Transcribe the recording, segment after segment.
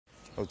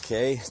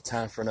Okay,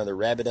 time for another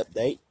rabbit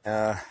update.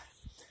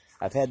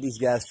 I've had these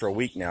guys for a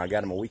week now. I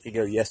got them a week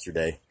ago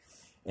yesterday,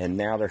 and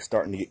now they're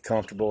starting to get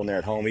comfortable and they're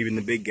at home. Even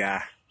the big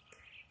guy,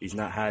 he's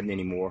not hiding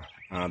anymore.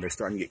 They're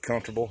starting to get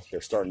comfortable.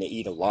 They're starting to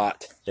eat a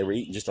lot. They were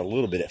eating just a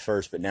little bit at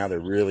first, but now they're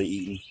really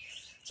eating.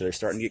 So they're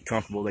starting to get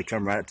comfortable. They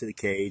come right up to the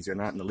cage. They're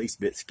not in the least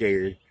bit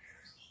scared.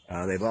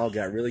 They've all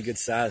got really good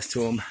size to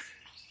them.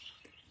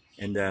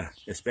 And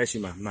especially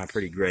my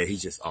pretty gray,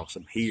 he's just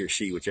awesome. He or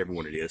she, whichever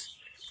one it is.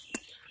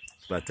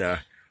 But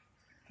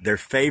their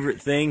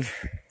favorite thing,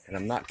 and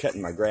I'm not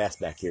cutting my grass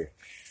back here,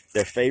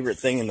 their favorite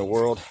thing in the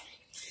world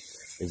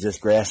is this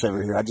grass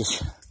over here. I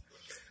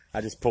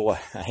just pull a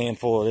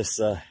handful of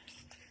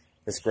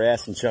this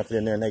grass and chuck it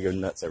in there, and they go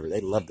nuts over it.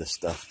 They love this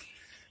stuff.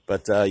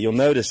 But you'll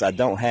notice I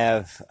don't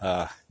have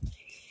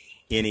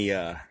any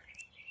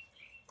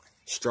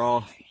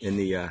straw in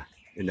the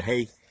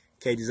hay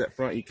cages up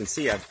front. You can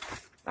see I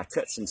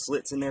cut some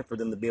slits in there for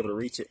them to be able to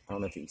reach it. I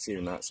don't know if you can see it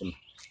or not, some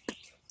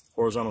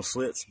horizontal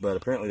slits, but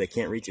apparently they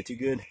can't reach it too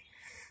good.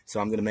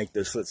 So I'm going to make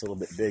those slits a little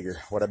bit bigger.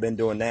 What I've been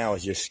doing now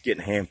is just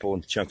getting a handful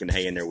and chunking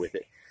hay in there with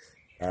it.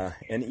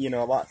 And you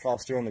know, a lot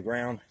falls through on the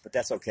ground, but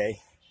that's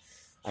okay.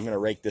 I'm going to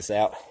rake this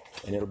out,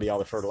 and it'll be all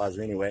the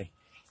fertilizer anyway.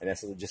 And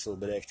that's just a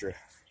little bit extra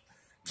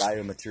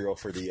biomaterial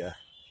for the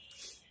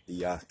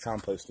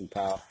composting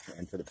pile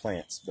and for the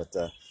plants. But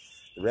the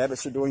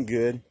rabbits are doing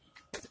good.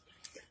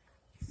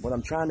 What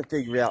I'm trying to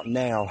figure out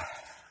now,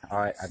 all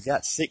right, I've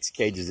got 6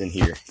 cages in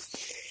here.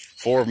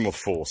 4 of them are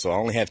full, so I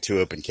only have 2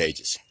 open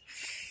cages.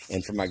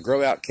 And for my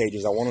grow out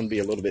cages, I want them to be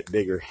a little bit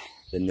bigger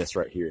than this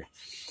right here.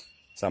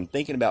 So I'm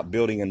thinking about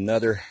building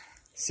another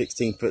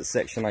 16-foot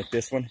section like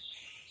this one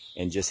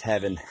and just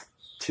having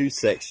 2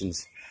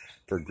 sections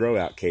for grow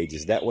out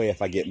cages. That way,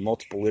 if I get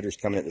multiple litters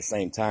coming at the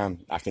same time,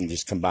 I can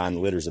just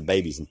combine litters of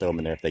babies and throw them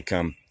in there if they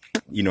come,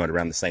 you know, at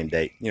around the same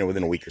date, you know,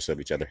 within a week or so of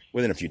each other,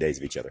 within a few days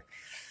of each other.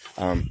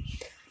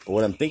 But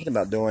what I'm thinking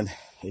about doing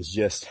is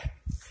just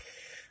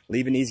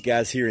leaving these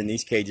guys here in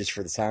these cages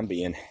for the time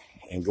being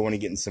and going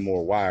and getting some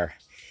more wire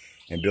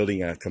and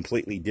building a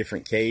completely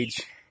different cage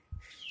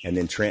and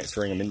then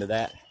transferring them into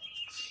that.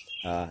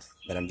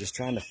 But I'm just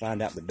trying to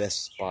find out the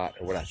best spot,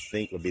 or what I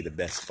think would be the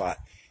best spot.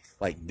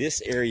 Like this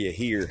area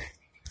here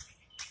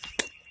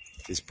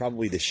is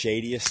probably the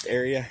shadiest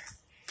area,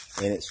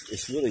 and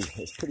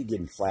it's pretty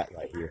good and flat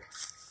right here.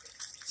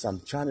 So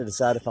I'm trying to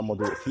decide if I'm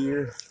gonna do it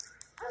here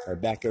or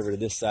back over to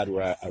this side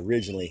where I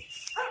originally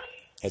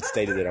had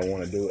stated that I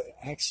want to do it.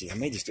 Actually, I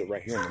may just do it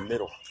right here in the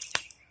middle.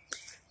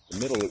 The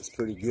middle looks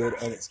pretty good,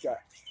 and it's got,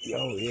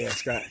 oh yeah,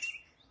 it's got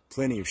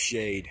plenty of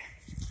shade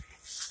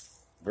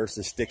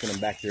versus sticking them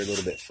back there a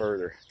little bit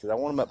further, because I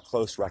want them up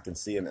close where I can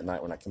see them at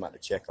night when I come out to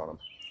check on them.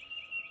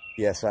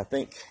 Yeah, so I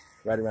think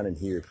right around in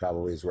here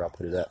probably is where I'll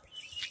put it up.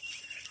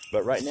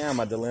 But right now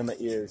my dilemma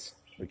is,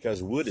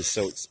 because wood is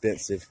so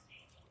expensive,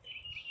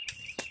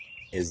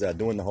 is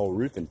doing the whole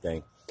roofing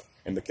thing.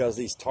 And because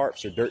these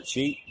tarps are dirt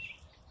cheap,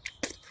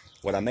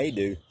 what I may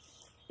do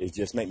is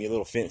just make me a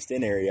little fenced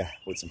in area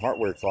with some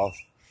hardware cloth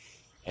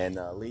and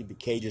leave the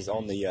cages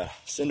on the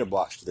cinder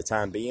blocks for the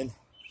time being,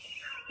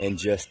 and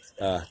just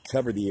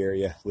cover the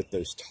area with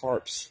those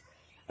tarps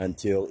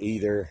until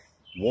either,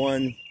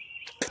 1,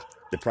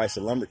 the price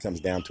of lumber comes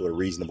down to a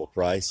reasonable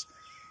price,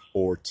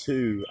 or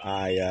 2,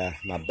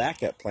 my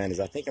backup plan is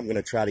I think I'm going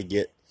to try to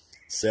get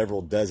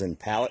several dozen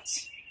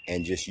pallets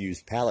and just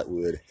use pallet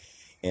wood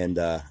and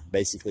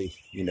basically,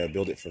 you know,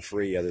 build it for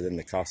free other than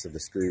the cost of the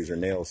screws or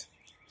nails,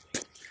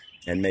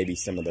 and maybe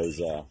some of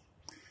those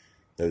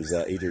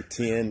either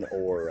tin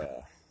or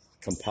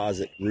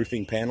composite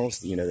roofing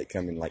panels, you know, that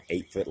come in like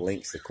 8-foot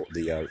lengths,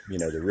 you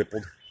know, the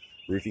rippled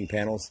roofing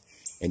panels,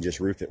 and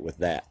just roof it with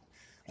that.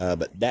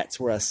 But that's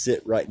where I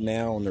sit right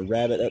now on the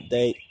rabbit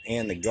update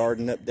and the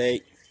garden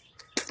update.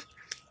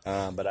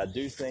 But I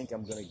do think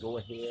I'm going to go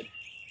ahead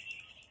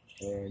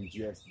and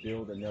just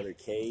build another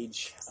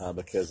cage,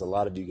 because a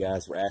lot of you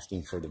guys were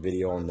asking for the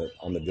video on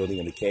the building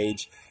of the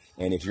cage.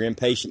 And if you're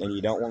impatient and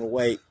you don't want to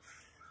wait,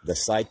 the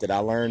site that I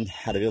learned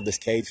how to build this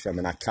cage from,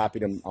 and I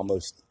copied them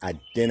almost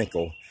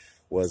identical,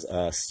 was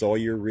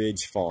Sawyer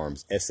Ridge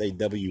Farms,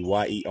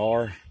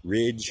 S-A-W-Y-E-R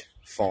Ridge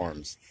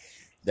Farms.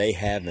 They're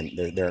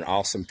an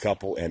awesome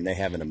couple, and they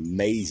have an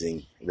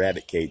amazing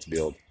rabbit cage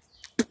build.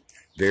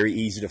 Very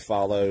easy to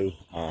follow.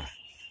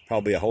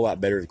 Probably a whole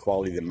lot better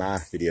quality than my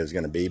video is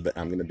going to be, but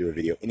I'm going to do a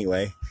video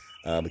anyway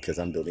because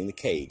I'm building the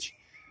cage.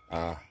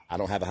 I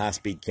don't have a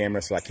high-speed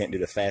camera, so I can't do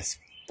the fast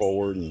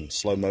forward and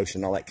slow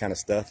motion, all that kind of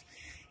stuff.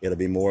 It'll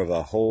be more of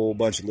a whole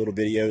bunch of little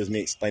videos,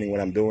 me explaining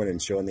what I'm doing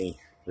and showing the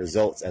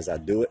results as I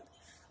do it.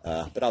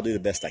 But I'll do the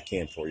best I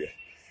can for you.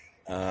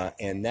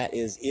 And that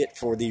is it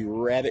for the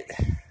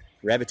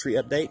rabbitry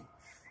update.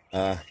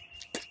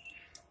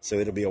 So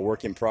it'll be a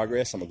work in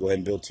progress. I'm going to go ahead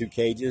and build 2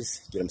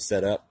 cages, get them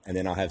set up, and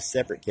then I'll have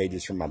separate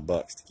cages for my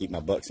bucks to keep my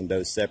bucks and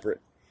does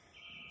separate.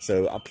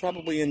 So I'll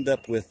probably end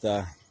up with,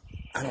 I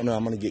don't know,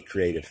 I'm going to get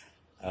creative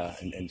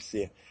and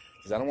see,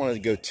 because I don't want to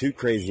go too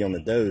crazy on the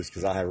does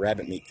because I'll have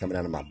rabbit meat coming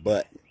out of my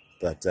butt.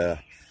 But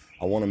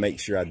I want to make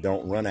sure I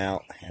don't run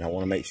out, and I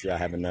want to make sure I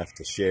have enough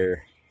to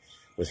share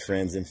with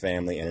friends and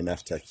family, and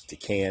enough to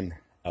can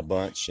a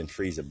bunch and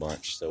freeze a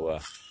bunch. So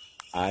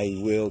I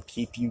will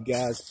keep you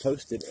guys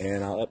posted,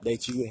 and I'll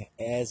update you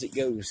as it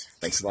goes.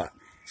 Thanks a lot.